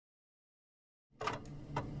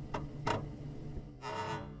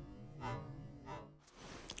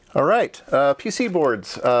All right, PC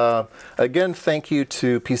boards. Again, thank you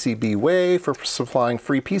to PCB Way for supplying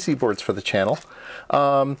free PC boards for the channel.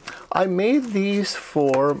 I made these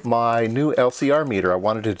for my new LCR meter. I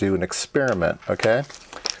wanted to do an experiment, okay?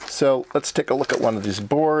 So let's take a look at one of these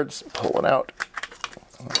boards. Pull one out.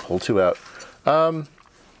 Pull two out.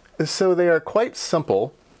 So they are quite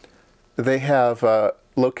simple. They have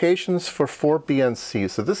locations for 4 BNCs.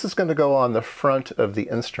 So this is going to go on the front of the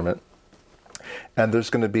instrument. And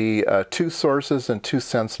there's going to be 2 sources and 2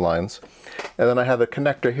 sense lines, and then I have a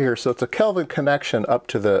connector here. So it's a Kelvin connection up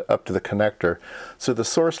to the connector. So the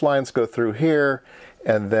source lines go through here,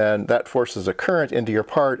 and then that forces a current into your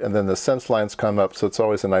part, and then the sense lines come up. So it's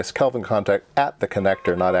always a nice Kelvin contact at the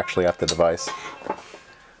connector, not actually at the device.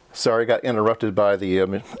 Sorry, I got interrupted by the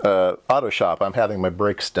auto shop. I'm having my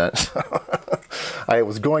brakes done. I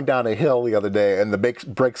was going down a hill the other day and the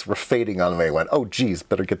brakes were fading on me. I went, oh geez,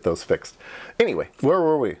 better get those fixed. Anyway, where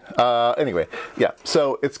were we? Anyway, yeah,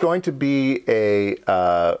 so it's going to be a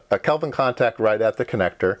Kelvin contact right at the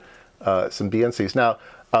connector, some BNCs. Now,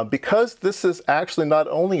 because this is actually not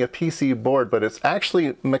only a PC board, but it's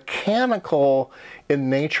actually mechanical in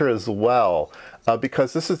nature as well.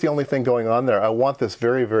 Because this is the only thing going on there, I want this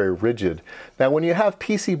very, very rigid. Now, when you have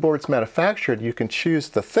PC boards manufactured, you can choose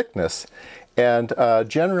the thickness. And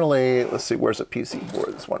generally, let's see, where's a PC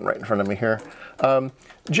board? This one right in front of me here.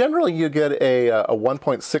 Generally, you get a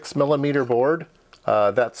 1.6 millimeter board.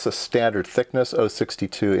 That's a standard thickness,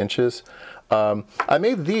 0.62 inches. I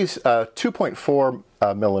made these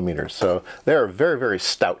 2.4 millimeters, so they're very, very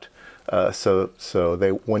stout. So they,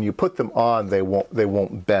 when you put them on, they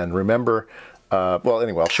won't bend. Remember. Well,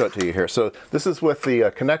 anyway, I'll show it to you here. So this is with the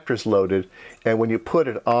connectors loaded, and when you put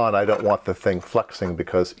it on, I don't want the thing flexing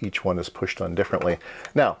because each one is pushed on differently.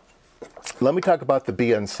 Now, let me talk about the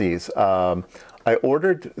BNCs. I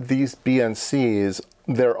ordered these BNCs.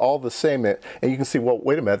 They're all the same, and you can see, well,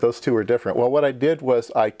 wait a minute, those two are different. Well, what I did was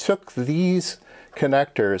I took these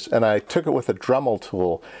connectors and I took it with a Dremel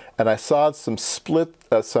tool, and I sawed some slits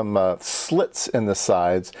in the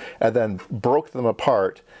sides, and then broke them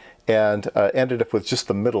apart, and ended up with just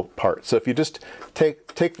the middle part. So if you just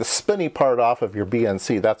take the spinny part off of your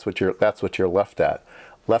BNC, that's what you're left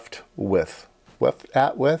with.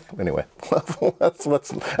 Anyway, that's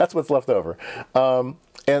what's left over.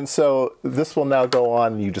 And so this will now go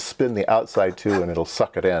on, and you just spin the outside too, and it'll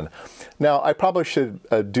suck it in. Now, I probably should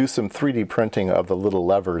do some 3D printing of the little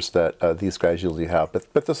levers that these guys usually have,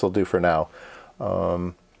 but this will do for now.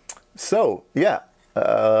 So yeah,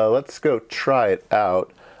 let's go try it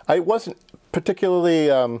out. I wasn't particularly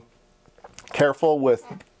careful with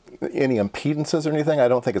any impedances or anything. I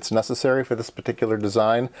don't think it's necessary for this particular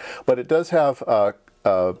design, but it does have a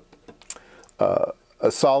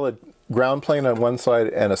solid ground plane on one side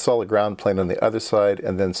and a solid ground plane on the other side,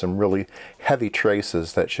 and then some really heavy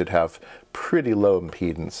traces that should have pretty low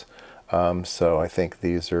impedance. So I think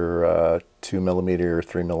these are 2 millimeter or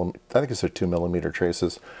 3 millimeter. I think these are 2 millimeter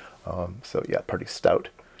traces. So yeah, pretty stout.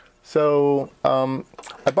 So I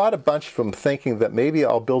bought a bunch of them thinking that maybe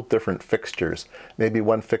I'll build different fixtures. Maybe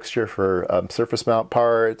one fixture for surface mount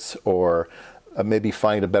parts, or maybe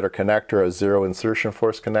find a better connector, a 0 insertion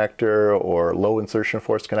force connector or low insertion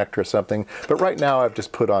force connector or something. But right now I've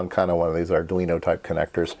just put on kind of one of these Arduino type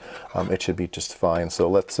connectors. It should be just fine. So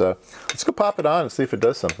let's go pop it on and see if it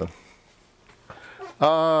does something.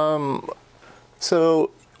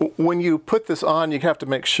 So when you put this on, you have to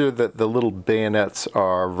make sure that the little bayonets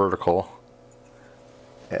are vertical,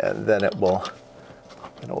 and then it will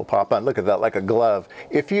pop on. Look at that, like a glove.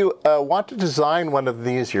 If you want to design one of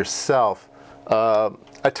these yourself,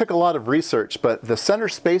 I took a lot of research, but the center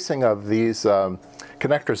spacing of these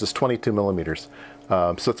connectors is 22 millimeters.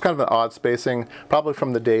 So it's kind of an odd spacing, probably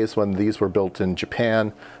from the days when these were built in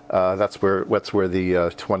Japan. That's where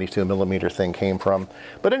the 22 millimeter thing came from.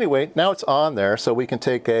 But anyway, now it's on there, so we can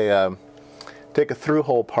take a through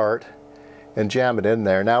hole part and jam it in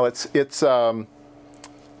there. Now it's 3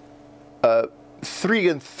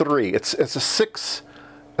 and 3. It's a six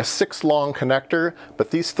long connector,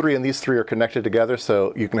 but these three and these three are connected together,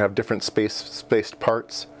 so you can have different spaced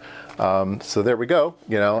parts. So there we go.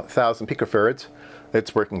 1,000 picofarads.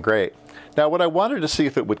 It's working great. Now, what I wanted to see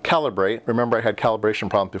if it would calibrate. Remember, I had calibration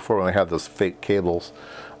problems before when I had those fake cables.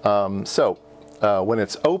 When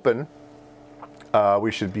it's open,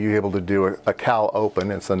 we should be able to do a cal open,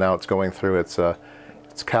 and so now it's going through its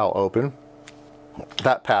cal open.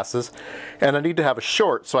 That passes, and I need to have a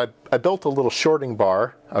short, so I built a little shorting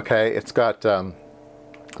bar. Okay, it's got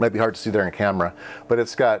might be hard to see there in camera, but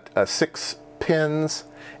it's got 6 pins,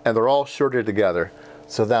 and they're all shorted together.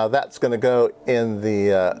 So now that's going to go in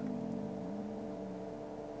the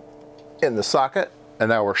in the socket, and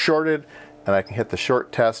now we're shorted, and I can hit the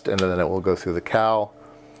short test, and then it will go through the cal,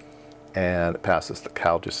 and it passes the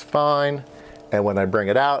cal just fine. And when I bring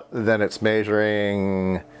it out, then it's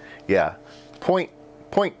measuring, yeah, 0.2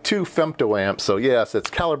 femtoamps. So yes, it's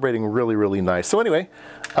calibrating really, really nice. So anyway,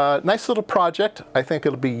 nice little project. I think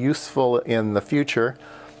it'll be useful in the future.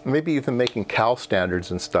 Maybe even making cal standards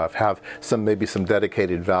and stuff. Have maybe some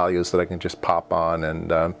dedicated values that I can just pop on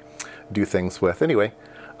and do things with. Anyway,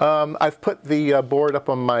 I've put the board up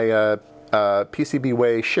on my PCB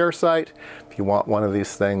Way share site. If you want one of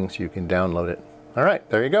these things, you can download it. All right,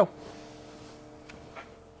 there you go.